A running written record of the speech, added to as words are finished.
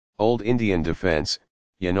Old Indian defense,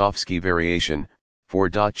 Janowski variation,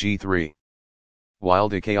 4.g3.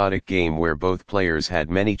 Wild a chaotic game where both players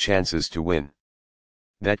had many chances to win.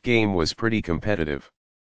 That game was pretty competitive.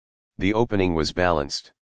 The opening was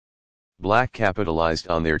balanced. Black capitalized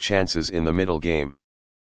on their chances in the middle game.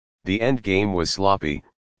 The end game was sloppy,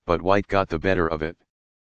 but White got the better of it.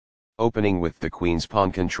 Opening with the queen's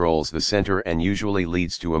pawn controls the center and usually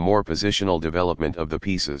leads to a more positional development of the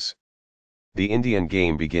pieces. The Indian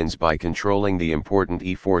game begins by controlling the important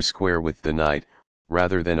e4 square with the knight,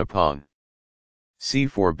 rather than a pawn.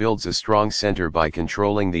 c4 builds a strong center by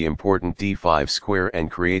controlling the important d5 square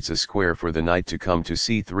and creates a square for the knight to come to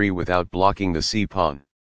c3 without blocking the c-pawn.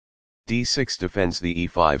 d6 defends the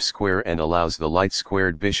e5 square and allows the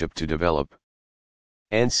light-squared bishop to develop.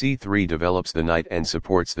 And c3 develops the knight and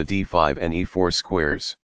supports the d5 and e4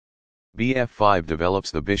 squares. bf5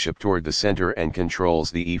 develops the bishop toward the center and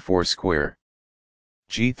controls the e4 square.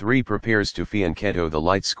 g3 prepares to fianchetto the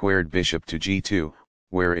light-squared bishop to g2,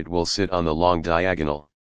 where it will sit on the long diagonal.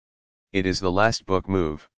 It is the last book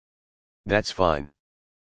move. That's fine.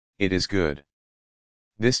 It is good.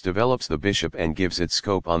 This develops the bishop and gives it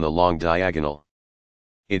scope on the long diagonal.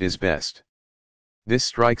 It is best. This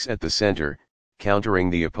strikes at the center, countering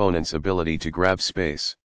the opponent's ability to grab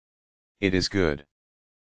space. It is good.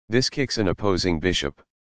 This kicks an opposing bishop.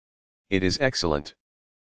 It is excellent.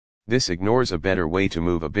 This ignores a better way to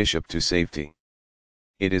move a bishop to safety.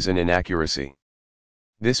 It is an inaccuracy.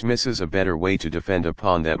 This misses a better way to defend a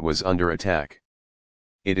pawn that was under attack.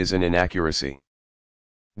 It is an inaccuracy.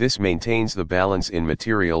 This maintains the balance in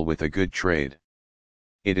material with a good trade.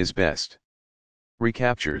 It is best.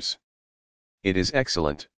 Recaptures. It is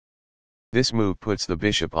excellent. This move puts the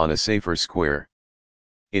bishop on a safer square.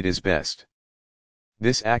 It is best.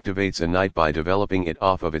 This activates a knight by developing it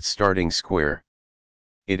off of its starting square.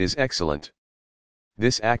 It is excellent.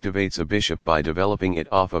 This activates a bishop by developing it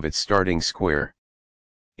off of its starting square.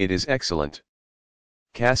 It is excellent.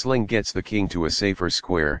 Castling gets the king to a safer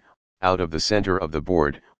square, out of the center of the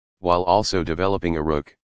board, while also developing a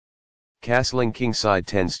rook. Castling kingside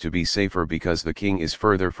tends to be safer because the king is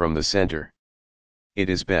further from the center. It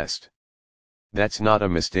is best. That's not a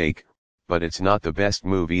mistake, but it's not the best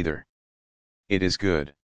move either. It is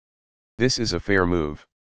good. This is a fair move.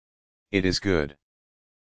 It is good.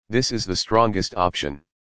 This is the strongest option.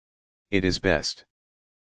 It is best.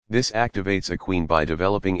 This activates a queen by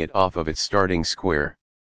developing it off of its starting square.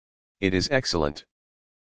 It is excellent.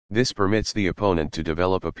 This permits the opponent to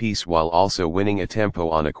develop a piece while also winning a tempo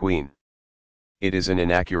on a queen. It is an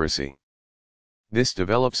inaccuracy. This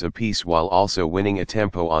develops a piece while also winning a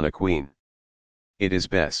tempo on a queen. It is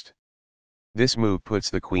best. This move puts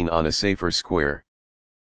the queen on a safer square.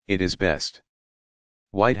 It is best.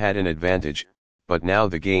 White had an advantage, but now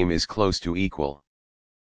the game is close to equal.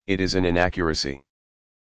 It is an inaccuracy.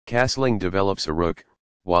 Castling develops a rook,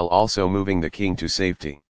 while also moving the king to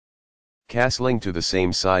safety. Castling to the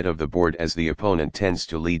same side of the board as the opponent tends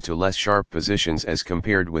to lead to less sharp positions as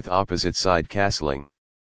compared with opposite side castling.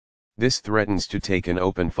 This threatens to take an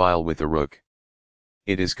open file with the rook.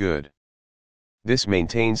 It is good. This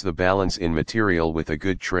maintains the balance in material with a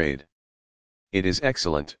good trade. It is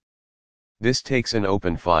excellent. This takes an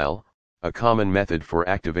open file, a common method for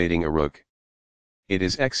activating a rook. It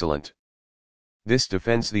is excellent. This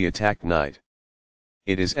defends the attacked knight.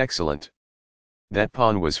 It is excellent. That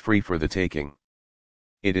pawn was free for the taking.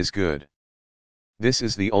 It is good. This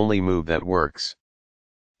is the only move that works.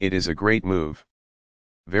 It is a great move.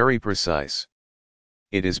 Very precise.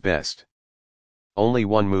 It is best. Only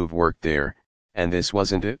one move worked there, and this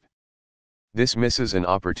wasn't it? This misses an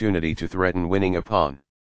opportunity to threaten winning a pawn.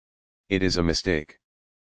 It is a mistake.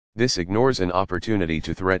 This ignores an opportunity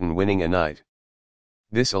to threaten winning a knight.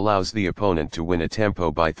 This allows the opponent to win a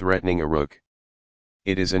tempo by threatening a rook.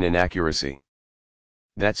 It is an inaccuracy.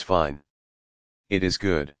 That's fine. It is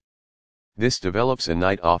good. This develops a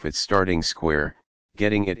knight off its starting square,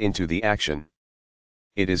 getting it into the action.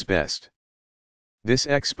 It is best. This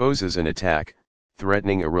exposes an attack,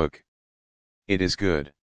 threatening a rook. It is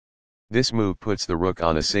good. This move puts the rook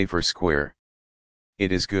on a safer square.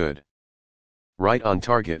 It is good. Right on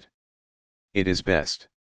target. It is best.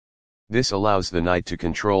 This allows the knight to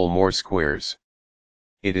control more squares.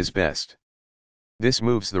 It is best. This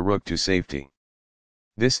moves the rook to safety.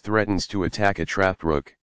 This threatens to attack a trapped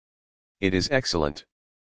rook. It is excellent.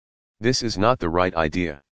 This is not the right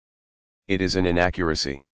idea. It is an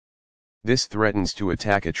inaccuracy. This threatens to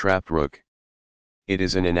attack a trapped rook. It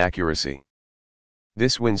is an inaccuracy.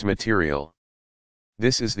 This wins material.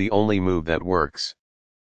 This is the only move that works.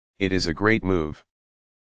 It is a great move.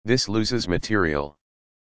 This loses material.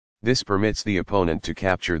 This permits the opponent to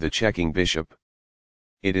capture the checking bishop.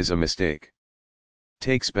 It is a mistake.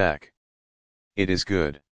 Takes back. It is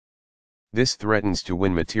good. This threatens to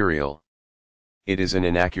win material. It is an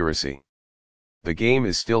inaccuracy. The game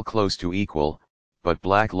is still close to equal, but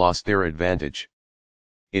black lost their advantage.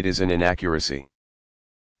 It is an inaccuracy.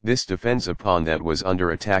 This defends a pawn that was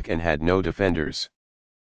under attack and had no defenders.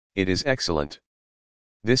 It is excellent.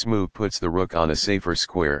 This move puts the rook on a safer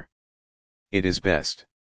square. It is best.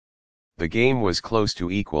 The game was close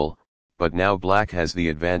to equal, but now black has the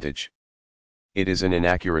advantage. It is an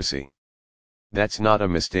inaccuracy. That's not a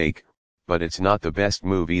mistake, but it's not the best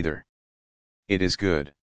move either. It is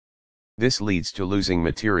good. This leads to losing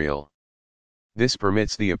material. This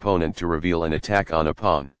permits the opponent to reveal an attack on a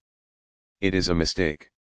pawn. It is a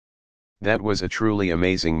mistake. That was a truly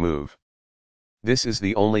amazing move. This is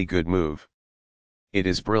the only good move. It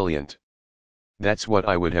is brilliant. That's what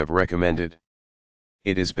I would have recommended.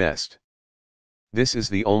 It is best. This is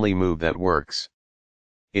the only move that works.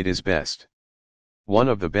 It is best. One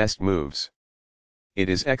of the best moves. It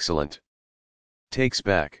is excellent. Takes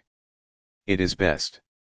back. It is best.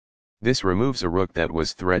 This removes a rook that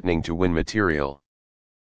was threatening to win material.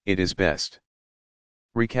 It is best.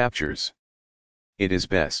 Recaptures. It is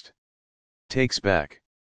best. Takes back.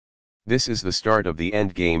 This is the start of the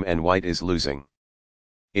endgame and white is losing.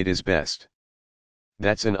 It is best.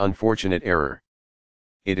 That's an unfortunate error.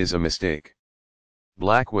 It is a mistake.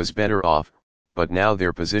 Black was better off, but now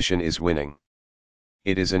their position is winning.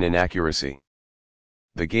 It is an inaccuracy.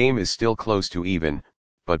 The game is still close to even,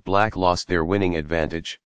 but black lost their winning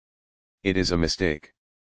advantage. It is a mistake.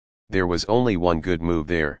 There was only one good move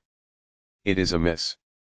there. It is a miss.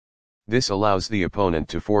 This allows the opponent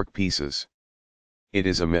to fork pieces. It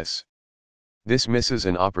is a miss. This misses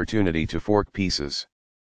an opportunity to fork pieces.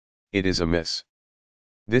 It is a miss.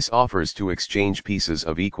 This offers to exchange pieces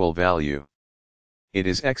of equal value. It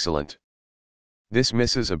is excellent. This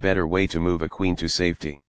misses a better way to move a queen to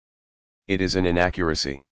safety. It is an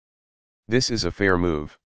inaccuracy. This is a fair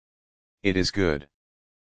move. It is good.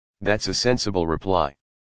 That's a sensible reply.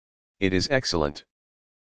 It is excellent.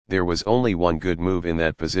 There was only one good move in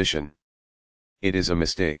that position. It is a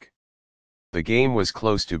mistake. The game was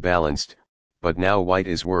close to balanced, but now white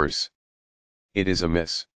is worse. It is a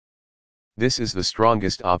miss. This is the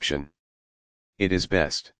strongest option. It is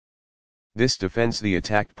best. This defends the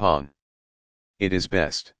attacked pawn. It is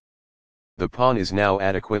best. The pawn is now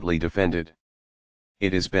adequately defended.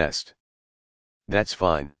 It is best. That's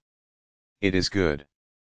fine. It is good.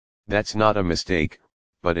 That's not a mistake,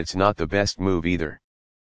 but it's not the best move either.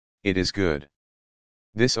 It is good.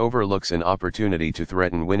 This overlooks an opportunity to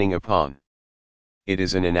threaten winning a pawn. It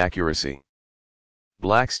is an inaccuracy.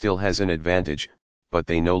 Black still has an advantage, but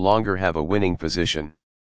they no longer have a winning position.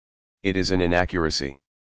 It is an inaccuracy.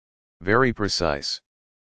 Very precise.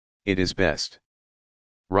 It is best.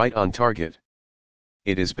 Right on target.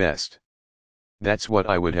 It is best. That's what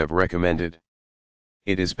I would have recommended.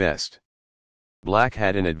 It is best. Black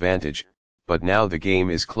had an advantage, but now the game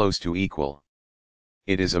is close to equal.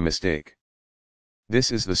 It is a mistake. This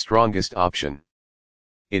is the strongest option.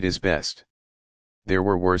 It is best. There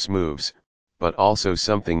were worse moves, but also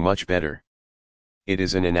something much better. It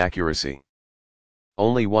is an inaccuracy.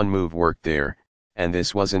 Only one move worked there, and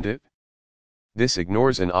this wasn't it? This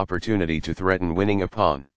ignores an opportunity to threaten winning a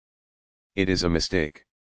pawn. It is a mistake.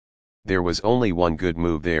 There was only one good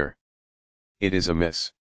move there. It is a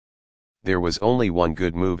miss. There was only one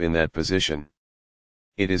good move in that position.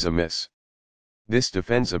 It is a miss. This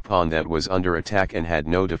defends a pawn that was under attack and had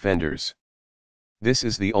no defenders. This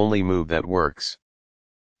is the only move that works.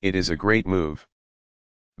 It is a great move.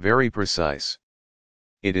 Very precise.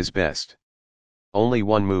 It is best. Only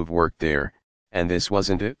one move worked there, and this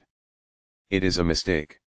wasn't it? It is a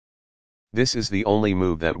mistake. This is the only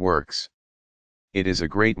move that works. It is a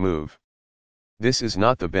great move. This is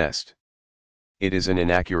not the best. It is an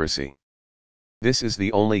inaccuracy. This is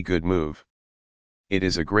the only good move. It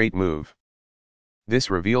is a great move. This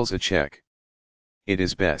reveals a check. It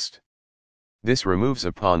is best. This removes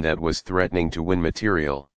a pawn that was threatening to win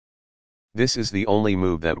material. This is the only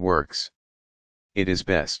move that works. It is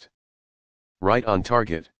best. Right on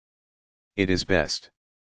target. It is best.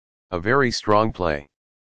 A very strong play.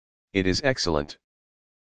 It is excellent.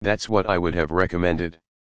 That's what I would have recommended.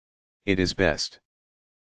 It is best.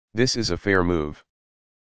 This is a fair move.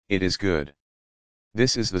 It is good.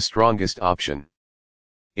 This is the strongest option.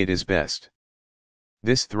 It is best.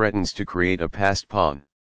 This threatens to create a passed pawn.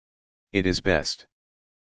 It is best.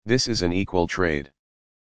 This is an equal trade.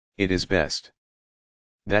 It is best.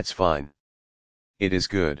 That's fine. It is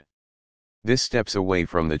good. This steps away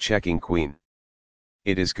from the checking queen.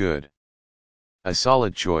 It is good. A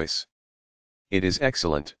solid choice. It is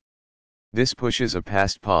excellent. This pushes a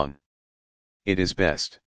passed pawn. It is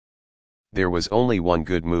best. There was only one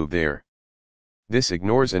good move there. This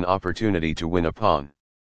ignores an opportunity to win a pawn.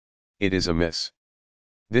 It is a miss.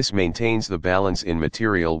 This maintains the balance in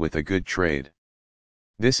material with a good trade.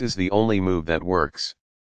 This is the only move that works.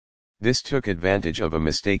 This took advantage of a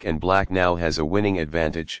mistake and black now has a winning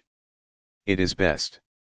advantage. It is best.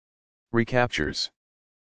 Recaptures.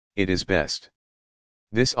 It is best.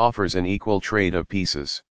 This offers an equal trade of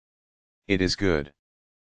pieces. It is good.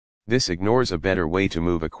 This ignores a better way to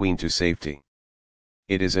move a queen to safety.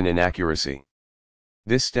 It is an inaccuracy.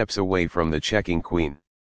 This steps away from the checking queen.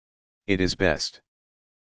 It is best.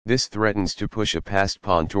 This threatens to push a passed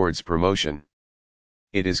pawn towards promotion.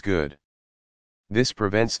 It is good. This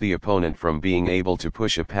prevents the opponent from being able to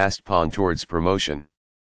push a passed pawn towards promotion.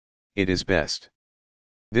 It is best.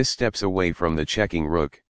 This steps away from the checking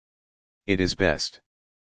rook. It is best.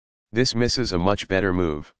 This misses a much better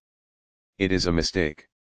move. It is a mistake.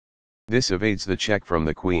 This evades the check from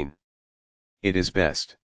the queen. It is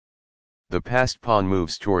best. The passed pawn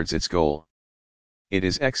moves towards its goal. It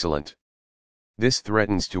is excellent. This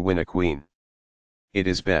threatens to win a queen. It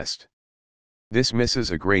is best. This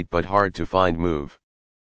misses a great but hard to find move.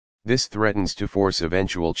 This threatens to force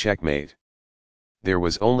eventual checkmate. There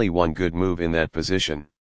was only one good move in that position.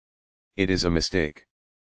 It is a mistake.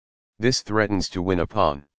 This threatens to win a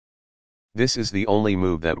pawn. This is the only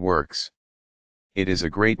move that works. It is a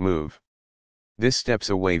great move. This steps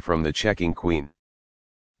away from the checking queen.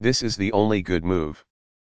 This is the only good move.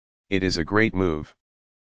 It is a great move.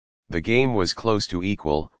 The game was close to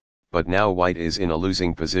equal, but now white is in a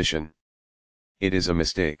losing position. It is a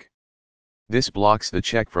mistake. This blocks the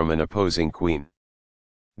check from an opposing queen.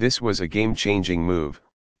 This was a game-changing move,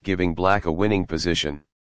 giving black a winning position.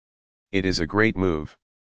 It is a great move.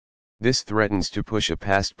 This threatens to push a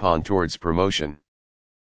passed pawn towards promotion.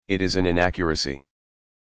 It is an inaccuracy.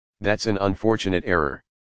 That's an unfortunate error.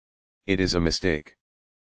 It is a mistake.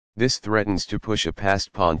 This threatens to push a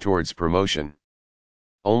passed pawn towards promotion.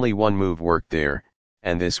 Only one move worked there,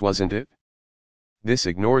 and this wasn't it? This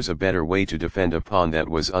ignores a better way to defend a pawn that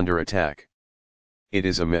was under attack. It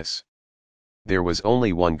is a miss. There was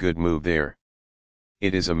only one good move there.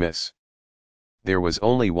 It is a miss. There was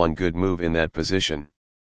only one good move in that position.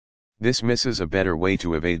 This misses a better way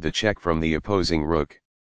to evade the check from the opposing rook.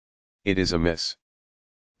 It is a miss.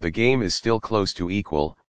 The game is still close to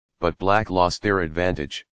equal, but black lost their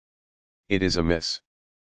advantage. It is a miss.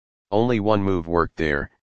 Only one move worked there,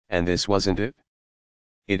 and this wasn't it?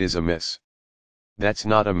 It is a miss. That's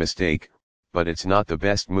not a mistake, but it's not the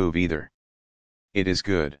best move either. It is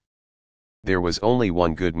good. There was only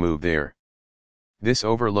one good move there. This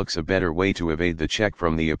overlooks a better way to evade the check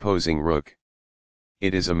from the opposing rook.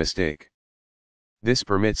 It is a mistake. This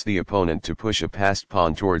permits the opponent to push a passed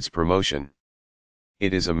pawn towards promotion.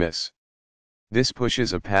 It is a miss. This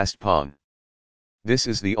pushes a passed pawn. This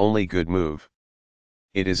is the only good move.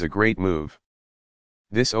 It is a great move.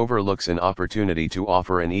 This overlooks an opportunity to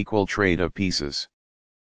offer an equal trade of pieces.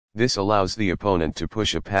 This allows the opponent to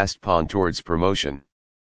push a passed pawn towards promotion.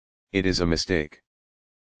 It is a mistake.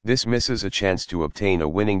 This misses a chance to obtain a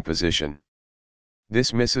winning position.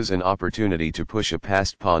 This misses an opportunity to push a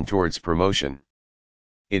passed pawn towards promotion.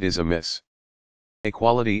 It is a miss.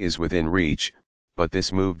 Equality is within reach, but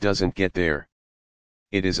this move doesn't get there.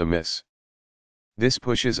 It is a miss. This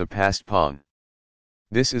pushes a passed pawn.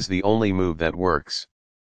 This is the only move that works.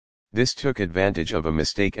 This took advantage of a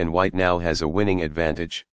mistake and white now has a winning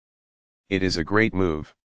advantage. It is a great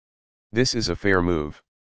move. This is a fair move.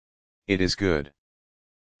 It is good.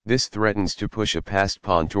 This threatens to push a passed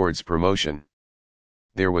pawn towards promotion.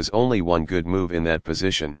 There was only one good move in that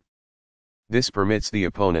position. This permits the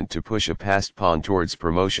opponent to push a passed pawn towards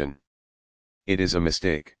promotion. It is a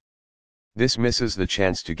mistake. This misses the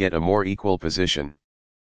chance to get a more equal position.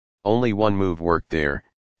 Only one move worked there,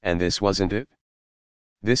 and this wasn't it?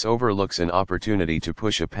 This overlooks an opportunity to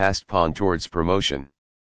push a passed pawn towards promotion.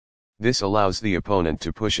 This allows the opponent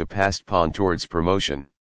to push a passed pawn towards promotion.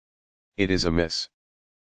 It is a miss.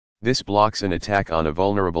 This blocks an attack on a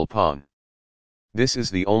vulnerable pawn. This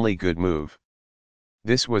is the only good move.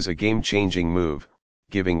 This was a game-changing move,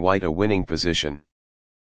 giving white a winning position.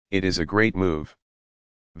 It is a great move.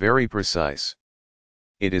 Very precise.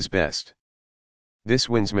 It is best. This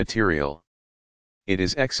wins material. It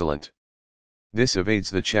is excellent. This evades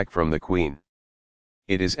the check from the queen.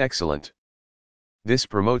 It is excellent. This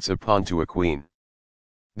promotes a pawn to a queen.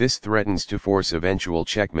 This threatens to force eventual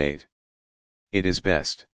checkmate. It is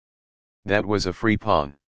best. That was a free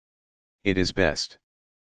pawn. It is best.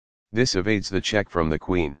 This evades the check from the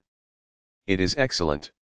queen. It is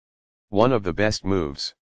excellent. One of the best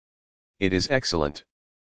moves. It is excellent.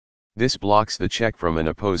 This blocks the check from an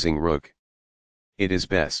opposing rook. It is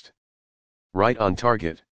best. Right on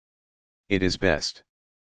target. It is best.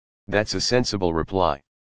 That's a sensible reply.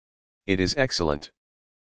 It is excellent.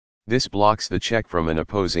 This blocks the check from an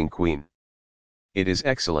opposing queen. It is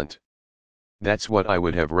excellent. That's what I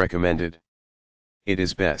would have recommended. It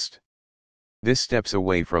is best. This steps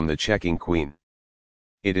away from the checking queen.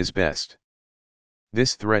 It is best.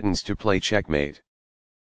 This threatens to play checkmate.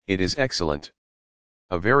 It is excellent.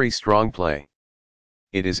 A very strong play.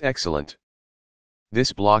 It is excellent.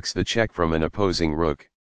 This blocks the check from an opposing rook.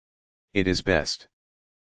 It is best.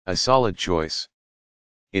 A solid choice.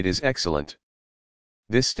 It is excellent.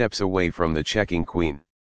 This steps away from the checking queen.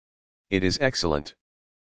 It is excellent.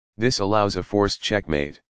 This allows a forced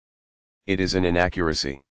checkmate. It is an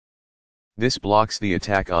inaccuracy. This blocks the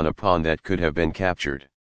attack on a pawn that could have been captured.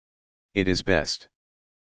 It is best.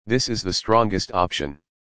 This is the strongest option.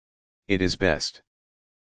 It is best.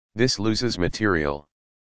 This loses material.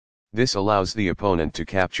 This allows the opponent to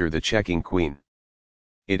capture the checking queen.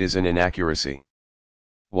 It is an inaccuracy.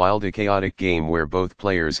 Wild, a chaotic game where both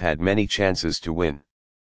players had many chances to win.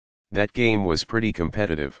 That game was pretty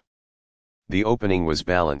competitive. The opening was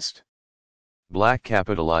balanced. Black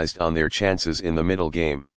capitalized on their chances in the middle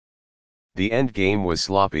game. The end game was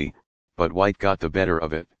sloppy, but White got the better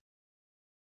of it.